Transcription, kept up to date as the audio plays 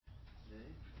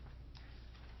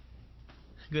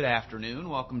Good afternoon.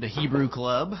 Welcome to Hebrew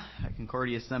Club at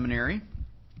Concordia Seminary.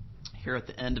 Here at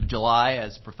the end of July,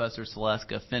 as Professor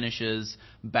Seleska finishes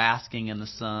basking in the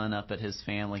sun up at his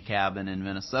family cabin in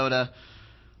Minnesota,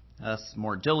 us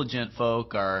more diligent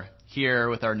folk are here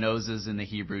with our noses in the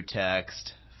Hebrew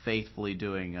text, faithfully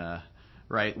doing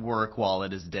right work while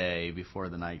it is day before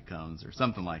the night comes, or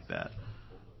something like that.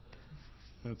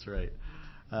 That's right.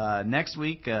 Next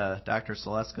week, Dr.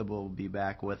 Seleska will be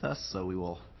back with us, so we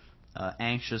will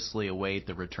anxiously await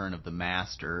the return of the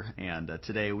Master, and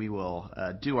today we will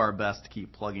do our best to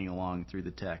keep plugging along through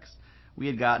the text. We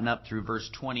had gotten up through verse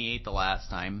 28 the last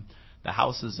time. The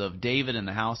houses of David and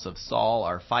the house of Saul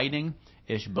are fighting.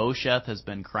 Ishbosheth has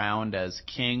been crowned as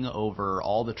king over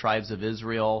all the tribes of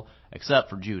Israel except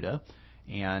for Judah,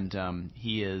 and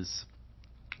he is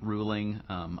ruling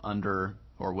under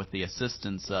or with the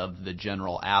assistance of the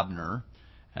general Abner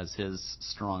as his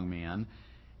strong man.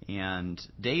 And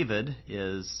David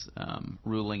is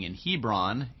ruling in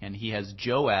Hebron, and he has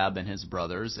Joab and his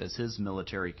brothers as his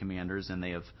military commanders, and they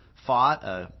have fought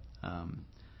a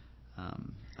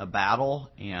battle,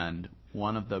 and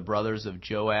one of the brothers of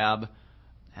Joab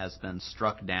has been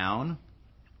struck down,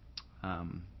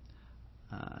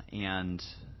 and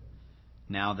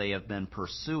now they have been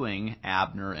pursuing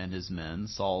Abner and his men,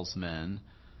 Saul's men,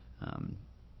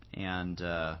 and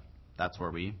that's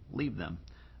where we leave them.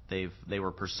 They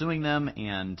were pursuing them,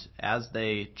 and as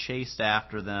they chased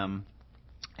after them,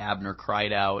 Abner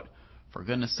cried out, "For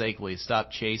goodness sake, will you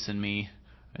stop chasing me?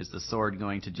 Is the sword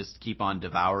going to just keep on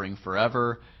devouring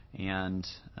forever?" And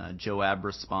Joab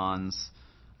responds,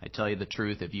 "I tell you the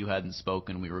truth, if you hadn't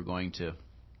spoken, we were going to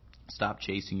stop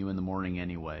chasing you in the morning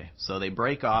anyway." So they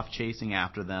break off chasing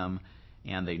after them,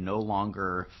 and they no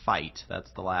longer fight.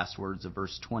 That's the last words of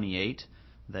verse 28.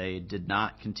 They did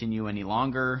not continue any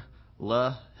longer.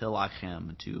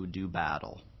 Hilachem, to do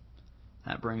battle.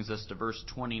 That brings us to verse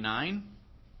 29.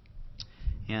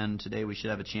 And today we should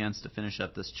have a chance to finish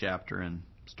up this chapter and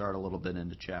start a little bit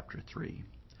into chapter 3.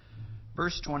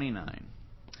 Verse 29.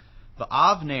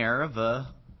 V'avner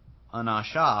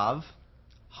v'anashav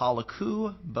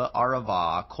halaku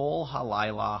ba'arava kol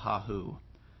halayla hahu.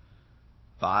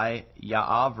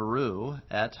 V'ya'avru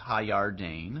et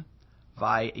hayardain.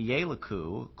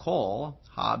 V'yelaku kol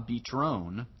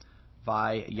ha-bitron.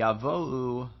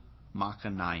 Vayavohu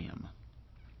Machanayim.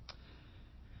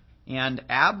 And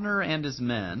Abner and his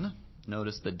men,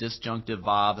 notice the disjunctive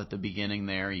vav at the beginning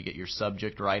there. You get your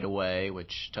subject right away,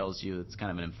 which tells you it's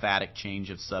kind of an emphatic change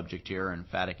of subject here, an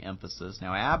emphatic emphasis.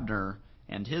 Now Abner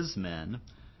and his men,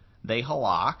 they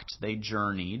halaked, they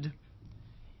journeyed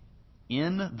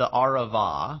in the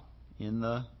Arava, in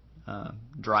the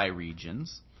dry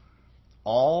regions,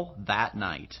 all that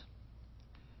night.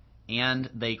 And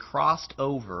they crossed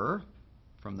over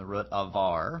from the root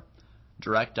avar,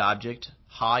 direct object,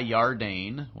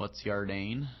 ha-yardain. What's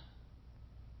yardain?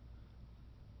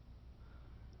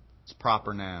 It's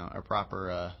proper noun, or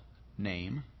proper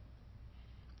name.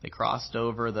 They crossed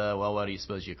over what do you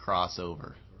suppose you cross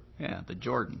over? Yeah, the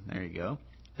Jordan. There you go.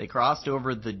 They crossed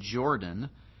over the Jordan,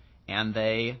 and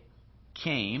they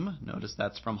came. Notice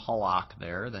that's from halak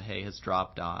there. The hay has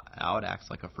dropped out, acts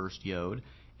like a first yod.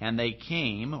 And they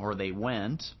came, or they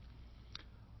went,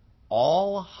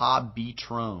 all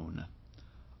ha-bitron,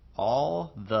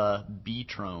 all the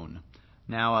bitron.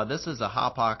 Now, this is a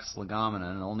hapax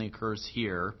legomena, and it only occurs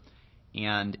here,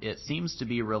 and it seems to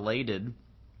be related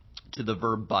to the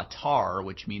verb batar,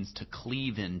 which means to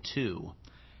cleave in two.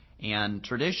 And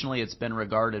traditionally, it's been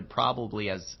regarded probably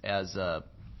as a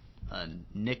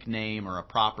nickname or a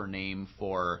proper name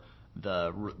for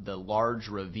the large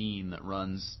ravine that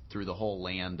runs through the whole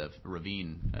land of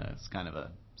ravine. It's kind of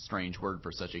a strange word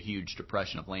for such a huge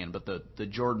depression of land, but the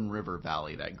Jordan River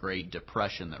Valley, that great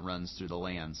depression that runs through the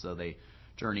land. So they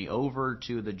journey over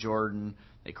to the Jordan,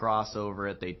 they cross over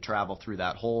it, they travel through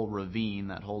that whole ravine,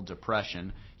 that whole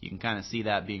depression. You can kind of see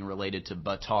that being related to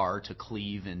batar, to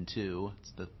cleave in two.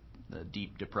 It's the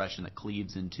deep depression that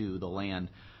cleaves into the land.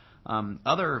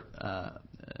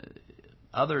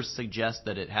 Others suggest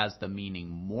that it has the meaning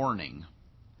morning,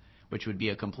 which would be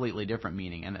a completely different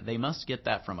meaning. And they must get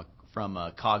that from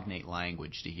a cognate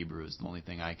language to Hebrew is the only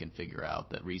thing I can figure out,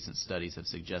 that recent studies have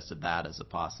suggested that as a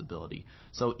possibility.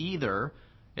 So either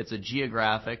it's a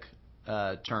geographic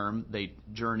term, they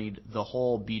journeyed the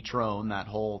whole Bitron,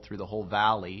 through the whole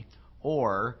valley,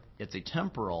 or it's a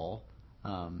temporal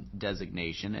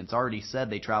designation. It's already said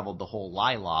they traveled the whole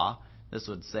Lailah. This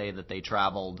would say that they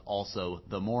traveled also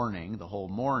the morning, the whole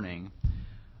morning.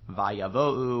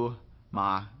 Vayavohu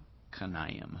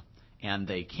Machanayim. And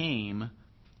they came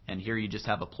And here you just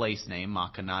have a place name,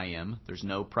 Machanaim. There's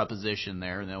no preposition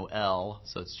there, no L,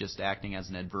 so it's just acting as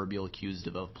an adverbial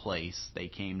accusative of place. They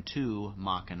came to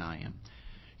Machanaim.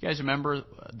 You guys remember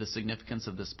the significance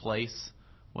of this place?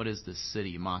 What is this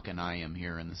city, Machanaim,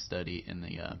 here in the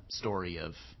story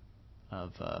of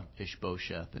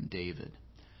Ishbosheth and David?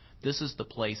 This is the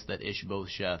place that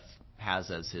Ishbosheth has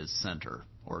as his center,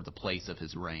 or the place of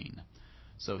his reign.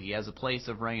 So he has a place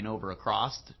of reign over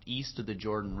across east of the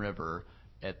Jordan River.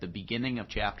 At the beginning of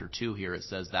chapter 2 here, it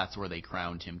says that's where they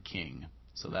crowned him king.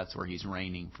 So that's where he's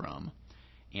reigning from.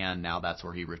 And now that's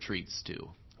where he retreats to,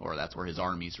 or that's where his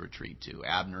armies retreat to.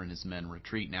 Abner and his men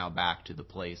retreat now back to the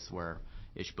place where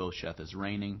Ishbosheth is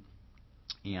reigning.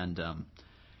 And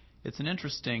it's an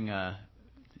interesting,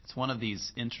 it's one of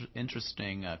these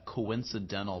interesting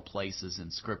coincidental places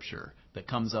in Scripture that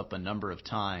comes up a number of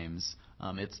times.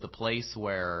 It's the place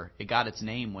where it got its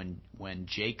name when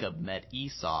Jacob met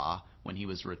Esau when he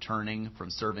was returning from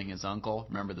serving his uncle.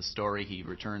 Remember the story? He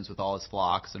returns with all his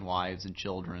flocks and wives and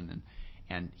children,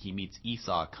 and he meets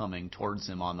Esau coming towards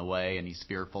him on the way, and he's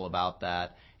fearful about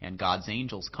that. And God's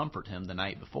angels comfort him the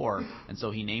night before, and so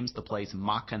he names the place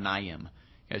Machanaim. You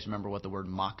guys remember what the word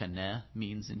machaneh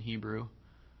means in Hebrew?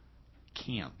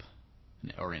 Camp,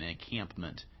 or an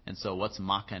encampment. And so what's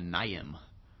Machanaim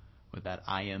with that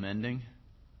I-M ending?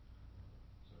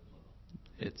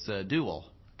 It's a dual.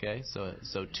 Okay, so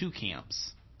two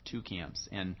camps,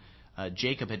 and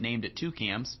Jacob had named it two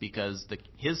camps because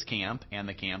his camp and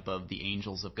the camp of the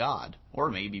angels of God,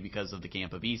 or maybe because of the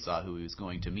camp of Esau who he was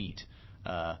going to meet,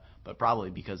 but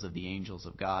probably because of the angels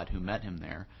of God who met him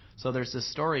there. So there's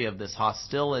this story of this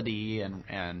hostility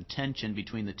and tension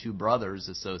between the two brothers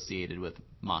associated with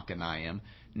Machanaim.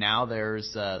 Now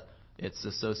it's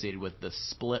associated with the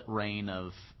split reign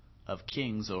of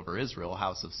kings over Israel,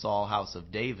 house of Saul, house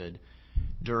of David.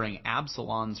 During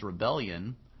Absalom's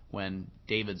rebellion, when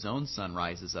David's own son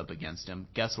rises up against him,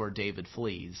 guess where David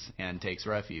flees and takes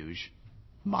refuge?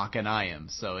 Machanaim.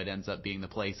 So it ends up being the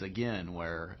place again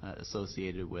where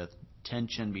associated with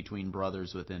tension between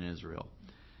brothers within Israel.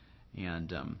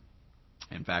 And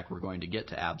in fact, we're going to get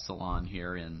to Absalom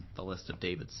here in the list of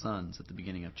David's sons at the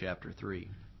beginning of chapter 3.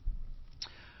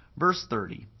 Verse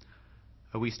 30.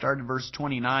 We started verse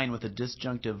 29 with a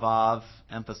disjunctive vav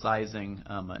emphasizing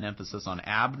an emphasis on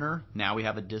Abner. Now we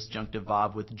have a disjunctive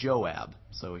vav with Joab.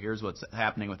 So here's what's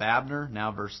happening with Abner.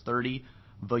 Now verse 30.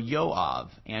 V'Yoav,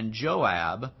 and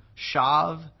Joab,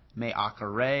 shav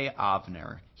me'acharei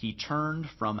Avner. He turned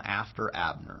from after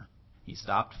Abner. He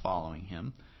stopped following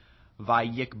him.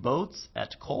 Vayikbots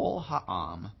et kol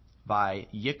ha'am.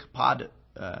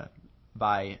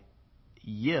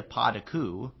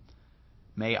 Vayipadaku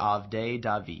me'avdei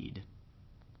David.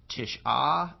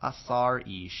 Tish'a asar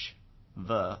ish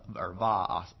va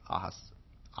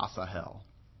asahel.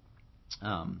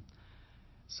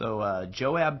 So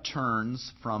Joab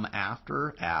turns from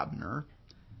after Abner,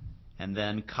 and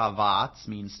then kavatz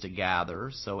means to gather.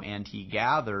 So, and he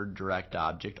gathered, direct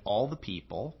object, all the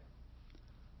people,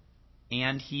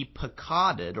 and he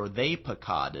pakaded, or they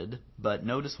pakaded, but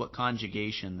notice what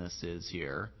conjugation this is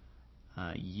here.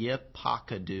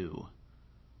 Yipakadu.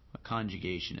 What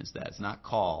conjugation is that? It's not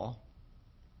call.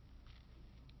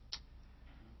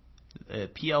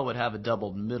 PL would have a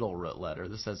doubled middle root letter.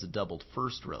 This has a doubled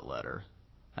first root letter.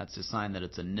 That's a sign that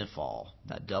it's a nifal,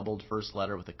 that doubled first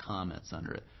letter with the comments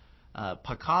under it.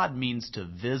 Pakad means to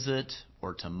visit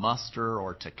or to muster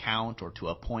or to count or to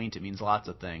appoint. It means lots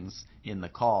of things in the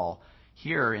call.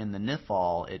 Here in the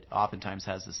nifal, it oftentimes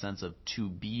has the sense of to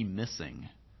be missing.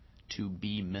 To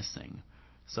be missing.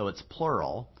 So it's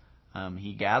plural.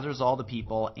 He gathers all the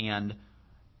people, and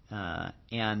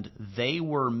they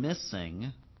were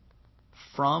missing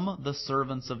from the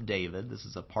servants of David. This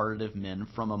is a partitive min.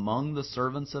 From among the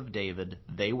servants of David,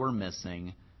 they were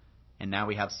missing. And now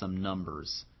we have some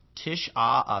numbers.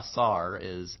 Tish'a asar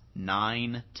is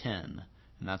 9, 10.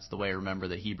 And that's the way, remember,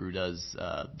 that Hebrew does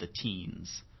the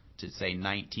teens. To say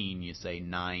 19, you say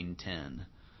 9, 10.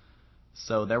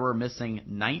 So there were missing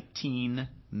 19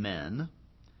 men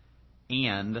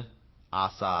and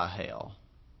Asahel.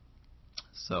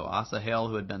 So Asahel,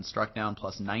 who had been struck down,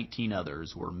 plus 19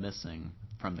 others were missing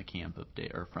from the camp of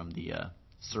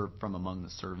from among the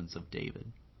servants of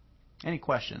David. Any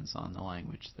questions on the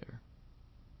language there?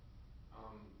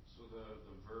 So the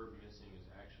verb missing is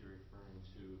actually referring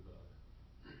to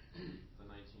the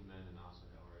 19 men in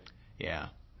Asahel, right? Yeah.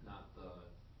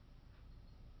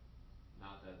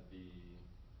 Not that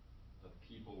the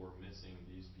people were missing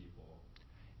these people.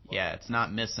 Yeah, it's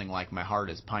not missing like my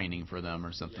heart is pining for them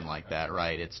or something like that,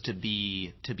 right? It's to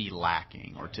be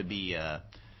lacking or to be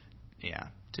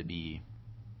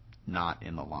not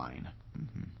in the line.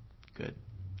 Good.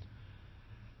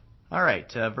 All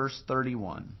right, verse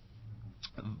 31.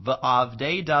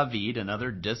 V'avdei David,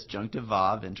 another disjunctive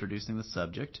vav introducing the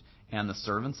subject, and the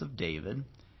servants of David,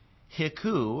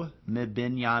 hiku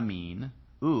mibinyamin,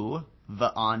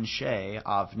 v'anshe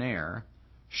Avner,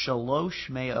 shalosh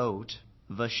meot,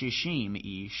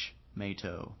 v'shishim ish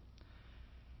meto.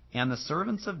 And the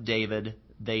servants of David,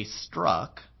 they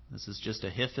struck. This is just a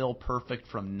hifil perfect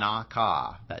from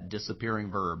nakah, that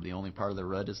disappearing verb. The only part of the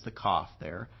rud is the kaf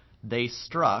there. They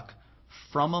struck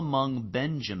from among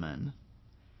Benjamin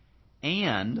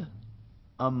and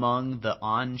among the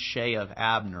Anshe of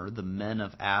Abner, the men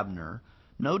of Abner.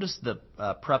 Notice the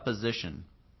preposition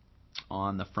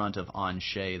on the front of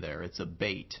Anshe there. It's a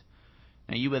bait.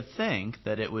 Now you would think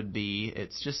that it would be,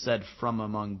 it's just said from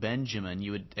among Benjamin.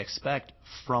 You would expect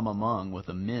from among with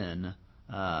a min,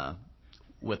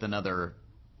 with another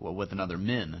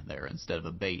min there instead of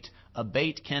a bait. A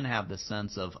bait can have the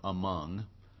sense of among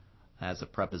as a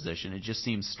preposition. It just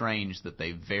seems strange that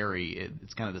they vary.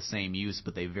 It's kind of the same use,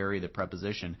 but they vary the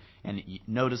preposition. And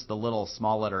notice the little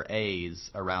small letter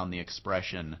A's around the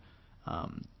expression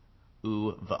v'anshe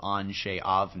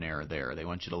Avner there. They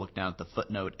want you to look down at the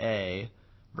footnote A,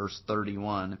 verse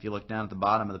 31. If you look down at the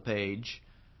bottom of the page,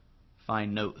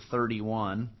 find note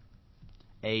 31,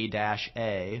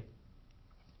 A-A.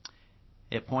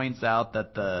 It points out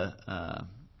that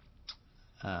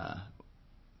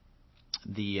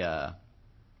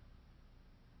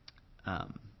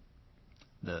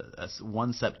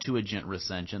one Septuagint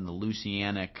recension, the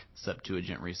Lucianic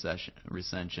Septuagint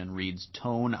recension, reads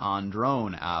ton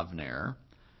andron Avner,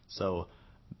 so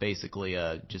basically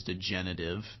just a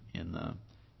genitive in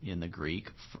the Greek,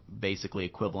 basically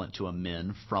equivalent to a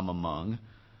min, from among,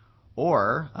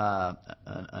 or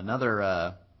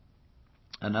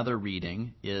another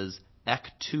reading is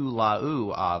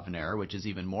ektulau Avner, which is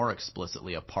even more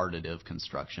explicitly a partitive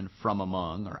construction, from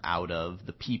among or out of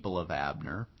the people of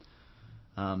Abner.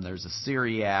 There's a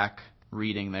Syriac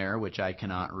reading there, which I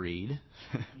cannot read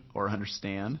or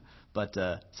understand, but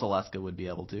Celestka would be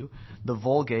able to. The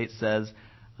Vulgate says,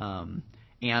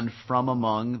 and from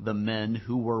among the men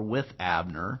who were with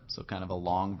Abner, so kind of a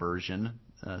long version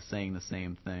saying the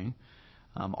same thing.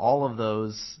 All of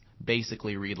those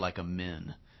basically read like a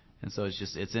min. And so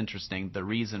it's interesting. The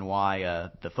reason why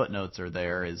the footnotes are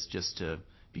there is just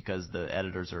because the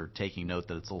editors are taking note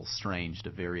that it's a little strange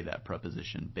to vary that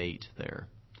preposition bait there.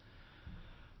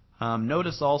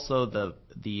 Notice also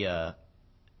the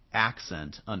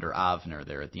accent under Avner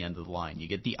there at the end of the line. You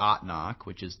get the atnak,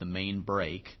 which is the main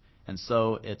break, and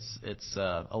so it's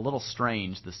a little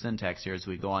strange, the syntax here, as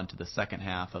we go on to the second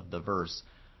half of the verse.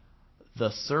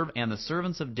 And the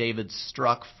servants of David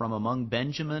struck from among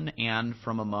Benjamin and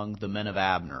from among the men of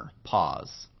Abner.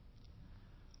 Pause.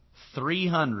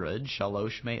 300,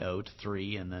 shalosh me'ot,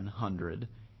 3 and then 100,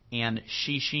 and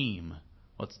shishim.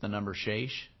 What's the number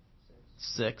shesh?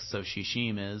 6. So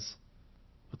shishim is,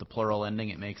 with the plural ending,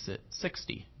 it makes it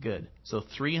 60. Good. So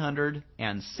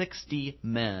 360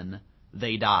 men,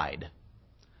 they died.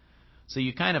 So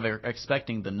you kind of are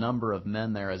expecting the number of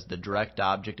men there as the direct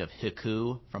object of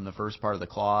hiku from the first part of the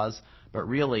clause, but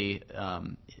really,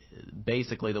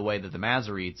 basically the way that the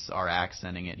Masoretes are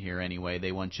accenting it here anyway,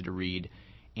 they want you to read,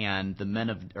 and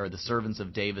the servants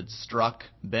of David struck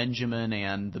Benjamin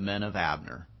and the men of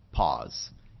Abner.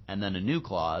 Pause. And then a new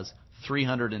clause,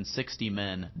 360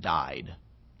 men died,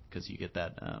 because you get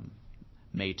that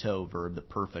meto verb, the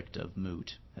perfect of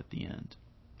moot at the end.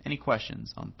 Any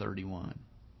questions on 31?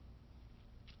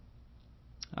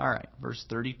 All right, verse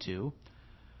 32.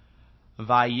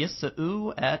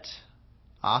 Vayisa'u et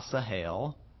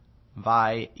Asahel,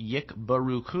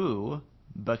 vayikbaruchu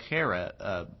bekever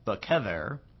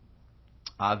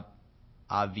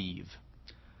aviv,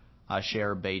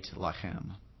 asher beit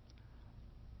lachem.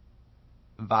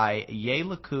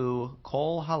 Vayelaku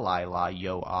kol halayla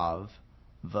Yoav,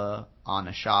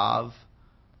 v'anashav,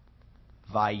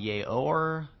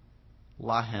 vayeor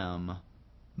lahem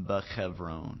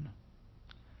bechevron.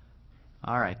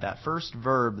 All right, that first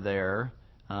verb there,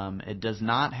 it does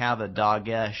not have a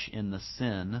dagesh in the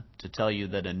sin to tell you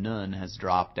that a nun has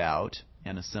dropped out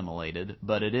and assimilated,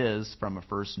 but it is from a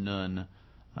first nun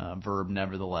verb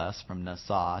nevertheless, from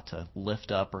nasa, to lift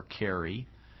up or carry.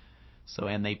 So,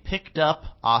 and they picked up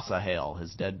Asahel,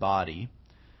 his dead body,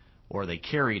 or they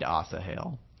carried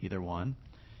Asahel, either one,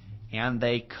 and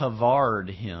they kavard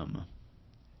him.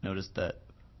 Notice that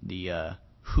the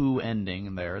who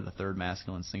ending there, the third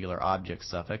masculine singular object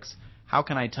suffix. How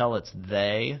can I tell it's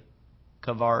they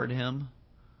kavard him?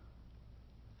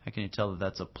 How can you tell that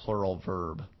that's a plural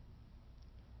verb?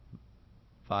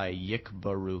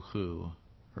 Vayikbaruhu,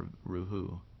 or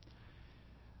ruhu.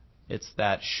 It's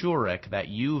that shurik, that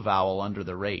U vowel under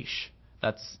the resh.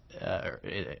 That's,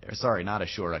 sorry, not a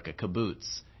shurik, a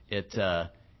kibbutz.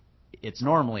 It's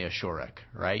normally a shurik,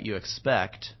 right? You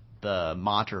expect the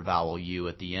mater vowel U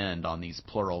at the end on these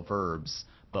plural verbs,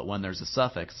 but when there's a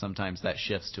suffix, sometimes that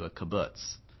shifts to a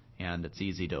kibbutz, and it's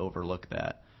easy to overlook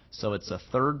that. So it's a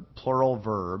third plural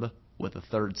verb with a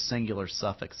third singular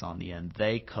suffix on the end.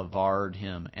 They kavard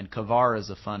him. And kavar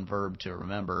is a fun verb to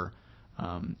remember.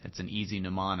 It's an easy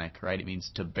mnemonic, right? It means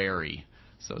to bury.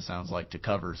 So it sounds like to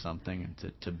cover something,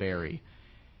 to bury.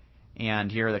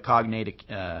 And here the cognate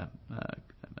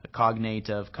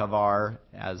of kavar,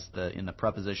 as in the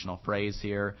prepositional phrase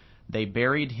here, they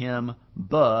buried him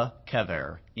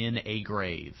kever, in a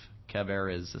grave.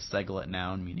 Kever is a seglet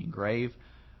noun meaning grave,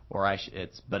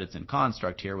 but it's in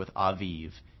construct here with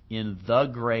aviv, in the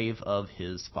grave of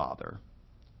his father,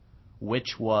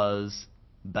 which was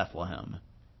Bethlehem.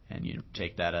 And you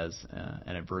take that as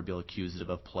an adverbial accusative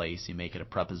of place. You make it a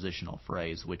prepositional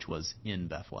phrase, which was in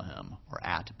Bethlehem, or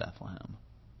at Bethlehem,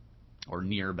 or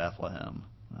near Bethlehem.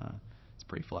 It's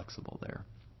pretty flexible there.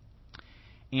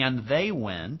 And they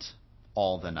went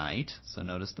all the night. So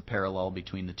notice the parallel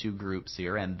between the two groups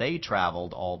here. And they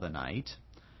traveled all the night.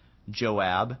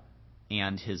 Joab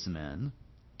and his men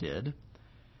did.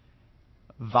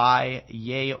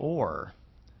 Vayeor.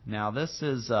 Now this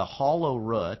is a hollow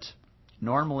root.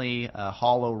 Normally, a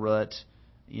hollow root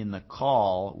in the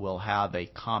call will have a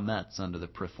kametz under the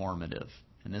preformative.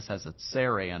 And this has a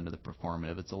tsere under the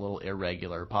preformative. It's a little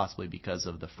irregular, possibly because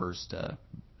of the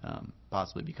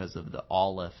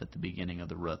aleph at the beginning of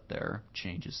the root there.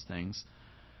 Changes things.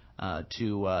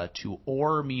 To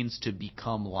or means to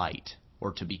become light,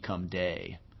 or to become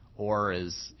day. Or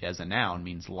as a noun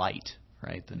means light,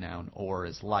 right? The noun or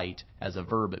is light. As a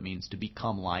verb, it means to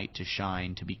become light, to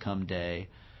shine, to become day.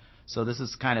 So this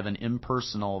is kind of an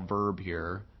impersonal verb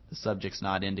here. The subject's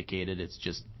not indicated, it's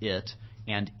just it.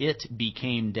 And it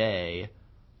became day,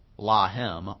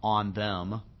 lahem, on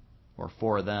them, or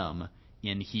for them,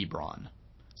 in Hebron.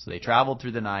 So they traveled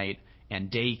through the night,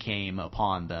 and day came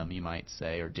upon them, you might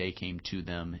say, or day came to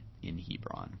them in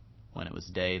Hebron. When it was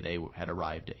day, they had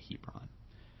arrived at Hebron.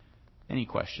 Any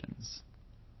questions?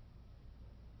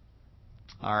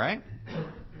 All right.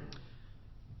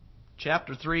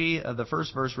 Chapter 3, the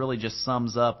first verse really just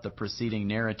sums up the preceding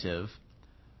narrative.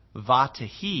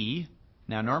 Vatahi.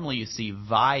 Now, normally you see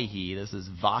vaihi. This is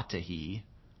vatahi.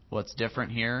 What's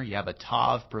different here? You have a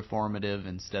tav preformative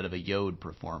instead of a yod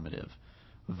preformative.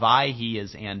 Vaihi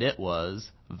is and it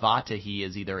was. Vatahi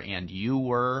is either and you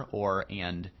were or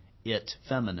and it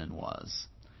feminine was.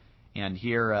 And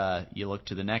here you look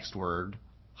to the next word,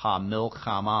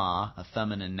 ha-milchama, a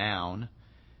feminine noun.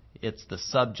 It's the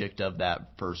subject of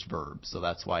that first verb. So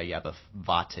that's why you have a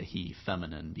vatahi,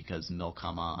 feminine, because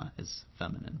milchama is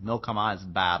feminine. Milchama is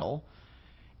battle.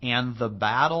 And the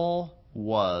battle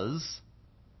was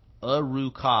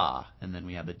Urukah. And then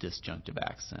we have a disjunctive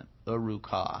accent.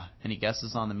 Urukah. Any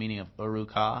guesses on the meaning of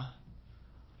Urukah?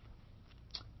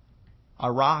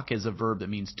 Arak is a verb that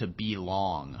means to be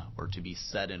long, or to be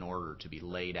set in order, to be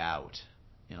laid out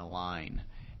in a line.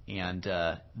 And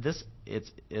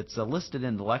it's listed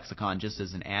in the lexicon just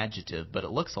as an adjective, but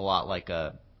it looks a lot like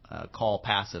a call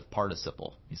passive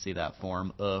participle. You see that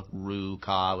form, ru,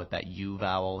 ka, with that u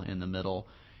vowel in the middle,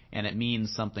 and it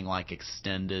means something like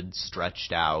extended,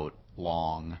 stretched out,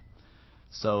 long.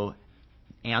 So,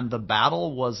 and the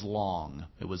battle was long;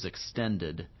 it was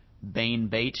extended. Bain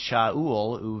Beit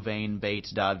Shaul uvein Beit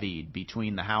David,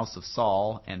 between the house of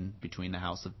Saul and between the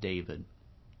house of David.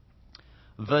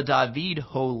 V'David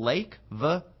holek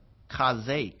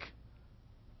v'chazek,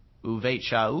 uveit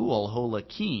Shaul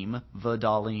holakim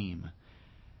v'dalim.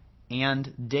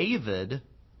 And David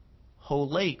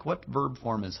holek. What verb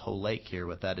form is holek here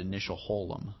with that initial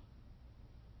holum?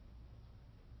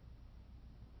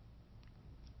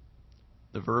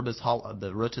 The verb is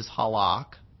the root is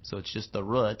halak, so it's just the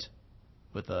root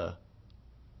with a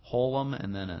holum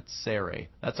and then a tsere.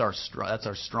 That's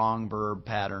our strong verb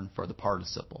pattern for the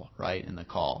participle, right, in the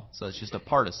call. So it's just a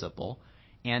participle.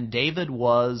 And David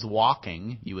was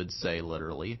walking, you would say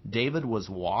literally. David was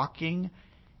walking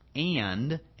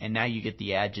and now you get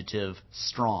the adjective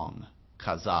strong,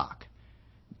 kazak.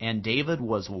 And David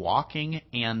was walking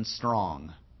and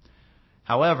strong.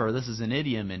 However, this is an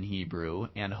idiom in Hebrew,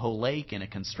 and holek in a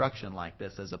construction like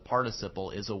this as a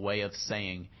participle is a way of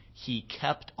saying he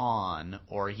kept on,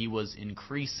 or he was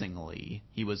increasingly,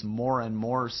 he was more and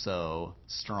more so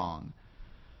strong.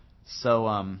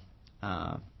 So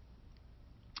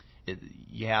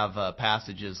you have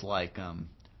passages like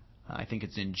I think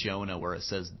it's in Jonah where it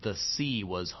says the sea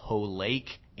was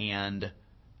holake and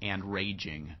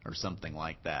raging, or something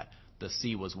like that. The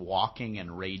sea was walking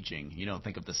and raging. You don't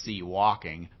think of the sea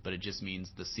walking, but it just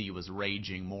means the sea was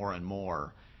raging more and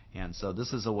more. And so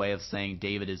this is a way of saying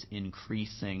David is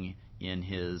increasing in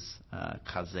his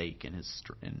chazek, in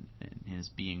his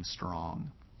being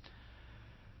strong.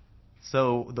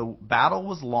 So the battle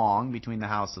was long between the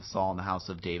house of Saul and the house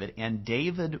of David, and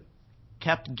David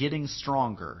kept getting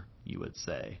stronger, you would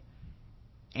say.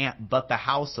 But the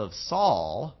house of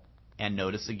Saul, and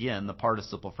notice again the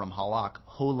participle from halak,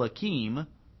 holakim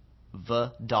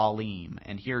v'dalim.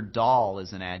 And here dal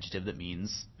is an adjective that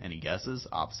means, any guesses?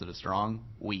 Opposite of strong,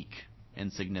 weak,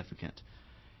 insignificant.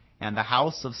 And the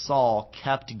house of Saul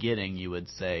kept getting, you would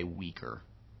say, weaker.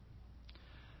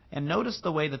 And notice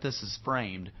the way that this is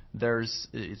framed.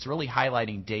 It's really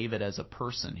highlighting David as a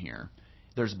person here.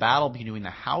 There's battle between the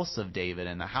house of David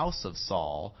and the house of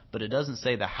Saul, but it doesn't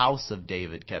say the house of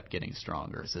David kept getting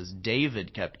stronger. It says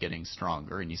David kept getting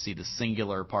stronger, and you see the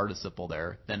singular participle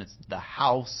there. Then it's the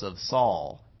house of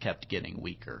Saul kept getting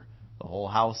weaker. The whole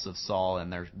house of Saul,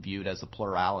 and they're viewed as a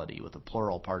plurality with a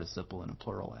plural participle and a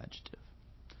plural adjective.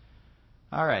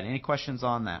 All right, any questions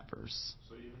on that verse?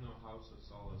 So even though house of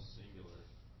Saul is singular,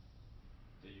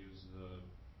 they use the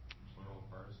plural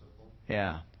participle?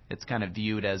 Yeah, it's kind of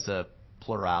viewed as a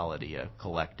plurality, a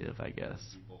collective, I guess.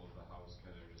 People of the house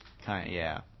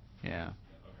Yeah. Okay.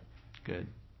 Good.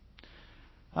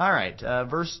 All right,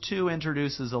 verse 2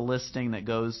 introduces a listing that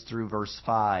goes through verse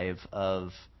 5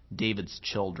 of David's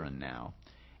children now.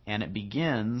 And it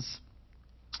begins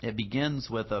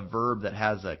with a verb that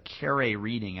has a kere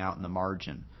reading out in the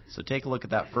margin. So take a look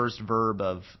at that first verb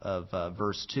of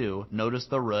verse 2. Notice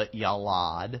the root,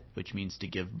 yalad, which means to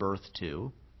give birth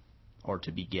to, or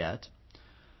to beget.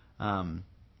 And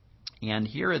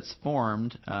here it's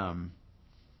formed.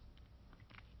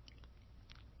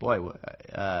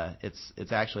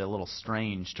 It's actually a little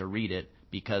strange to read it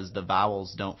because the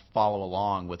vowels don't follow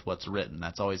along with what's written.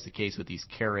 That's always the case with these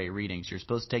kere readings. You're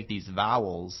supposed to take these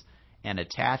vowels and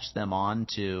attach them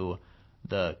onto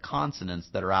the consonants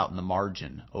that are out in the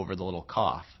margin over the little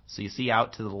cough. So you see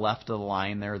out to the left of the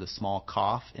line there, the small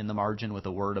cough in the margin with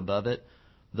a word above it.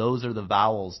 Those are the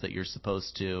vowels that you're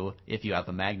supposed to, if you have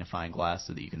a magnifying glass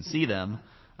so that you can see them,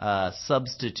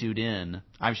 substitute in.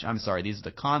 I'm sorry, these are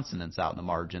the consonants out in the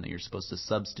margin that you're supposed to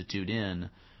substitute in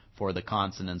for the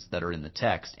consonants that are in the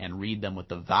text and read them with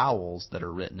the vowels that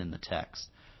are written in the text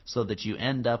so that you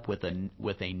end up with a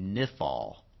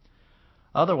nifal.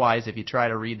 Otherwise, if you try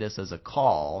to read this as a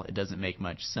call, it doesn't make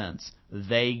much sense.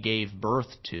 They gave birth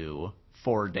to,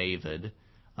 for David,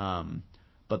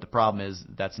 but the problem is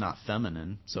that's not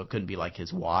feminine, so it couldn't be like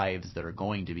his wives that are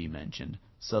going to be mentioned.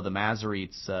 So the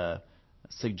Masoretes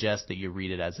suggest that you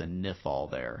read it as a nifal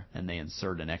there, and they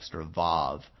insert an extra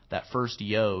vav. That first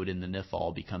yod in the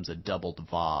nifal becomes a doubled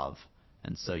vav,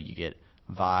 and so you get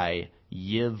vi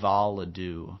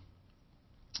yivaladu.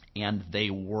 And they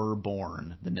were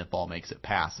born. The nifal makes it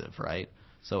passive, right?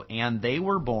 So, and they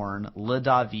were born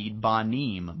LeDavid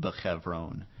banim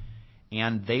b'Chevron.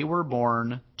 And they were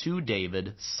born to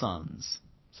David sons.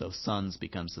 So sons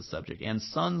becomes the subject. And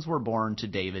sons were born to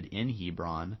David in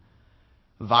Hebron.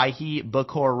 Vaihi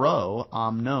Bekoro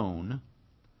Amnon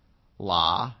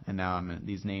La, and now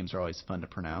these names are always fun to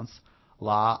pronounce.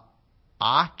 La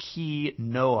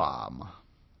Achinoam.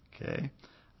 Okay.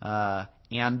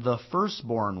 And the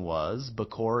firstborn was,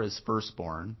 Bekor is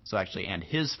firstborn, so actually, and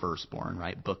his firstborn,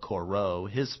 right? Bekoro,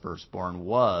 his firstborn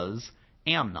was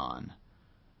Amnon,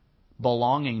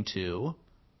 belonging to,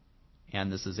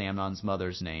 and this is Amnon's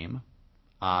mother's name,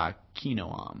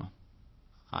 Ahinoam.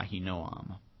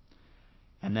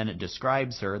 And then it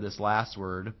describes her, this last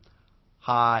word,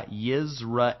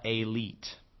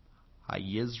 Ha-Yisraelit.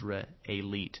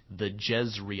 Ha-Yisraelit, the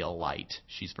Jezreelite.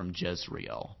 She's from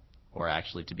Jezreel. Or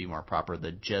actually, to be more proper,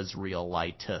 the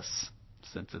Jezreelitis,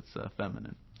 since it's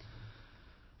feminine.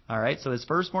 All right, so his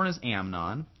firstborn is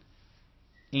Amnon.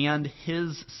 And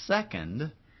his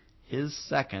second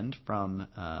from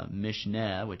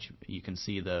Mishneh, which you can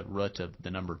see the root of the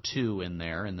number 2 in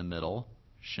there in the middle,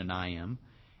 Shanayim.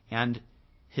 And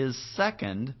his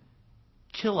second,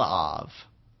 Kilaav.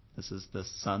 This is the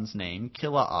son's name,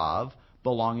 Kilaav,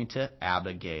 belonging to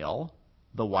Abigail,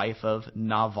 the wife of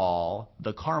Nabal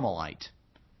the Carmelite.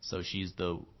 So she's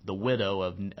the widow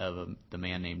of the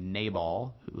man named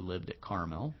Nabal who lived at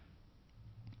Carmel.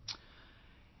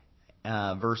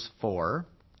 Verse 4,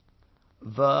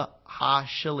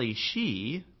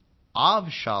 V'hashalishi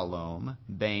Avshalom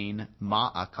ben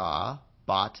Ma'akah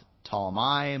bat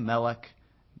Talmai Melech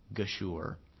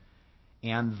Geshur.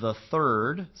 And the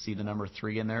third, see the number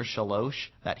 3 in there,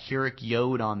 shalosh, that Hirik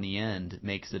yod on the end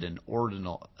makes it an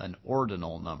ordinal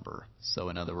number. So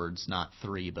in other words, not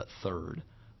 3, but third.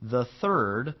 The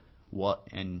third, what,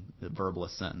 and the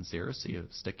verbless sentence here, so you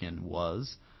stick in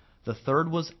was. The third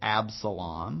was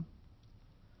Absalom,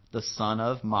 the son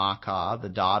of Maacah, the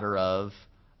daughter of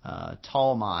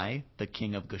Talmai, the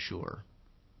king of Geshur.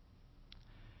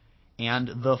 And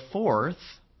the fourth,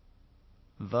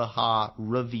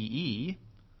 V'ha-Revi'i,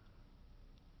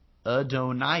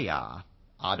 Adonijah,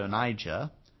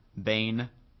 ben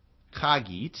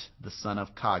Kagit, the son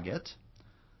of Kagit,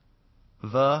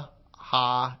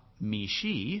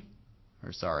 V'ha-Chamishi,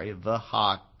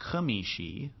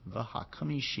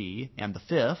 and the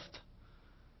fifth,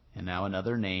 and now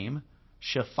another name,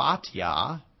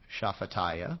 Shephatiah,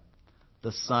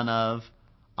 the son of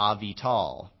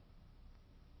Avital.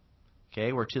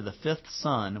 Okay, we're to the fifth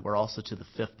son. We're also to the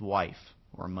fifth wife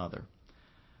or mother.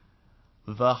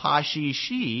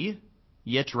 V'hashishi,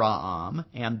 Yitraam,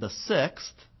 and the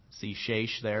sixth, see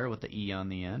Shesh there with the E on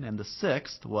the end, and the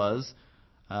sixth was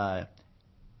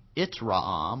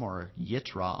Itraam or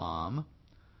Yitraam,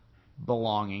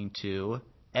 belonging to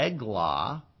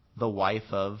Eglah, the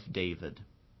wife of David.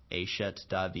 Eshet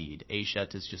David.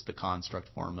 Eshet is just the construct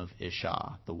form of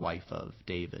Isha, the wife of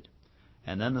David.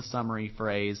 And then the summary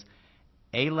phrase,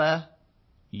 Ele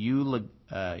Yuladu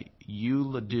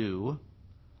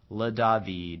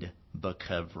LeDavid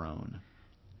Bekevron.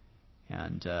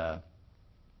 And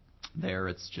there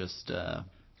it's just the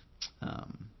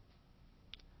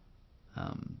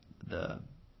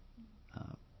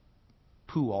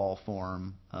pual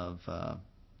form of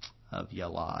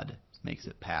Yalad, makes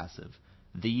it passive.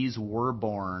 These were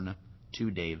born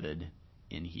to David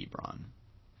in Hebron.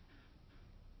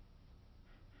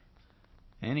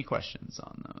 Any questions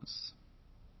on those?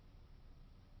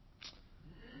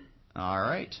 All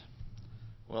right.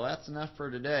 Well, that's enough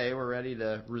for today. We're ready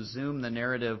to resume the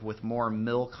narrative with more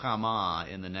milchama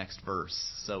in the next verse.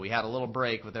 So we had a little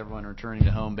break with everyone returning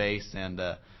to home base, and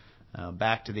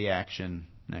back to the action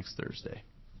next Thursday.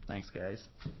 Thanks, guys.